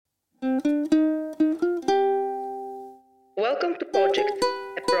Welcome to Project,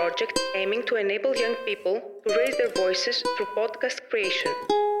 a project aiming to enable young people to raise their voices through podcast creation.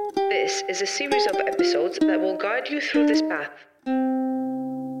 This is a series of episodes that will guide you through this path.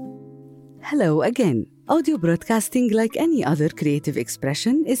 Hello again. Audio broadcasting, like any other creative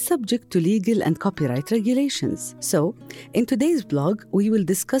expression, is subject to legal and copyright regulations. So, in today's blog, we will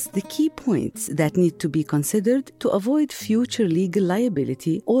discuss the key points that need to be considered to avoid future legal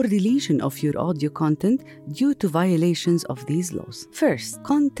liability or deletion of your audio content due to violations of these laws. First,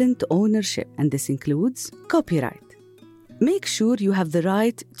 content ownership, and this includes copyright. Make sure you have the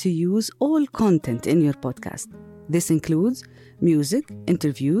right to use all content in your podcast. This includes music,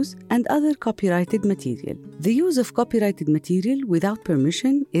 interviews, and other copyrighted material. The use of copyrighted material without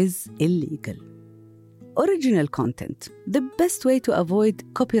permission is illegal. Original content. The best way to avoid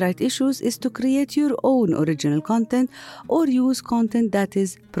copyright issues is to create your own original content or use content that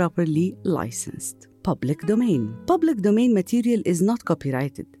is properly licensed. Public domain. Public domain material is not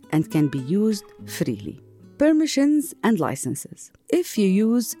copyrighted and can be used freely. Permissions and licenses. If you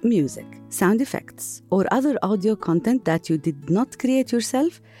use music, sound effects, or other audio content that you did not create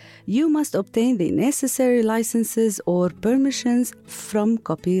yourself, you must obtain the necessary licenses or permissions from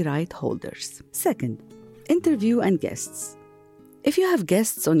copyright holders. Second, interview and guests. If you have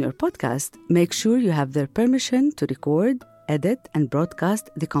guests on your podcast, make sure you have their permission to record, edit, and broadcast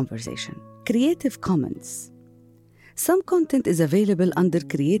the conversation. Creative Commons. Some content is available under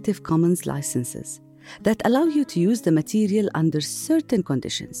Creative Commons licenses that allow you to use the material under certain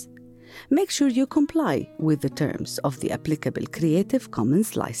conditions. Make sure you comply with the terms of the applicable Creative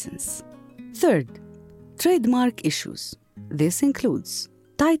Commons license. Third, trademark issues. This includes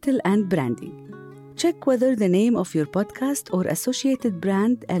title and branding. Check whether the name of your podcast or associated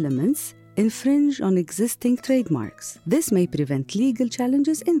brand elements infringe on existing trademarks. This may prevent legal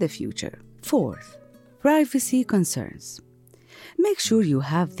challenges in the future. Fourth, privacy concerns. Make sure you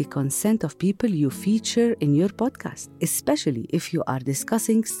have the consent of people you feature in your podcast, especially if you are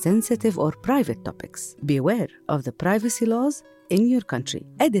discussing sensitive or private topics. Beware of the privacy laws in your country.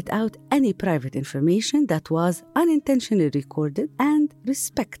 Edit out any private information that was unintentionally recorded and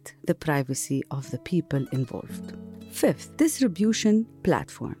respect the privacy of the people involved. Fifth, distribution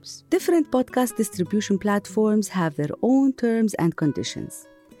platforms. Different podcast distribution platforms have their own terms and conditions.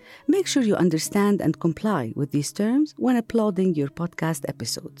 Make sure you understand and comply with these terms when uploading your podcast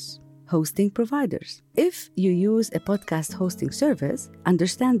episodes. Hosting providers. If you use a podcast hosting service,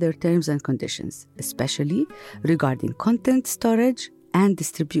 understand their terms and conditions, especially regarding content storage and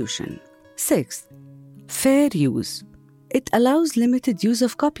distribution. Sixth, fair use. It allows limited use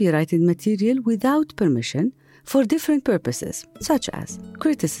of copyrighted material without permission for different purposes, such as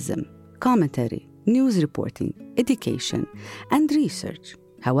criticism, commentary, news reporting, education, and research.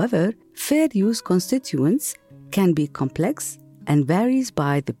 However, fair use constituents can be complex and varies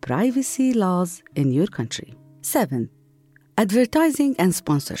by the privacy laws in your country. 7. Advertising and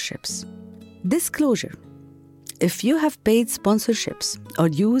sponsorships. Disclosure. If you have paid sponsorships or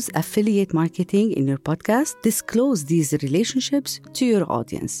use affiliate marketing in your podcast, disclose these relationships to your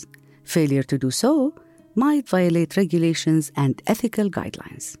audience. Failure to do so might violate regulations and ethical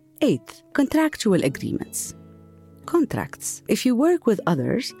guidelines. 8. Contractual agreements. Contracts. If you work with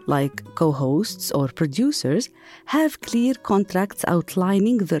others, like co-hosts or producers, have clear contracts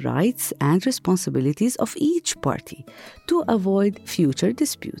outlining the rights and responsibilities of each party to avoid future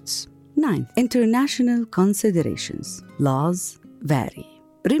disputes. 9. International considerations. Laws vary.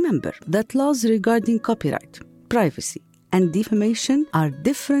 Remember that laws regarding copyright, privacy, and defamation are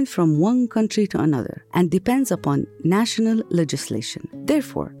different from one country to another and depends upon national legislation.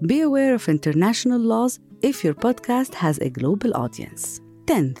 Therefore, be aware of international laws if your podcast has a global audience.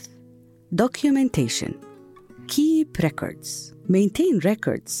 10th, documentation. Keep records. Maintain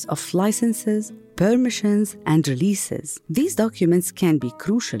records of licenses, permissions, and releases. These documents can be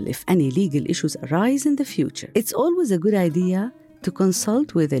crucial if any legal issues arise in the future. It's always a good idea to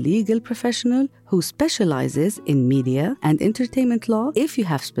consult with a legal professional who specializes in media and entertainment law if you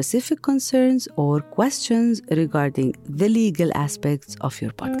have specific concerns or questions regarding the legal aspects of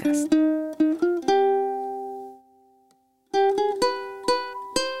your podcast.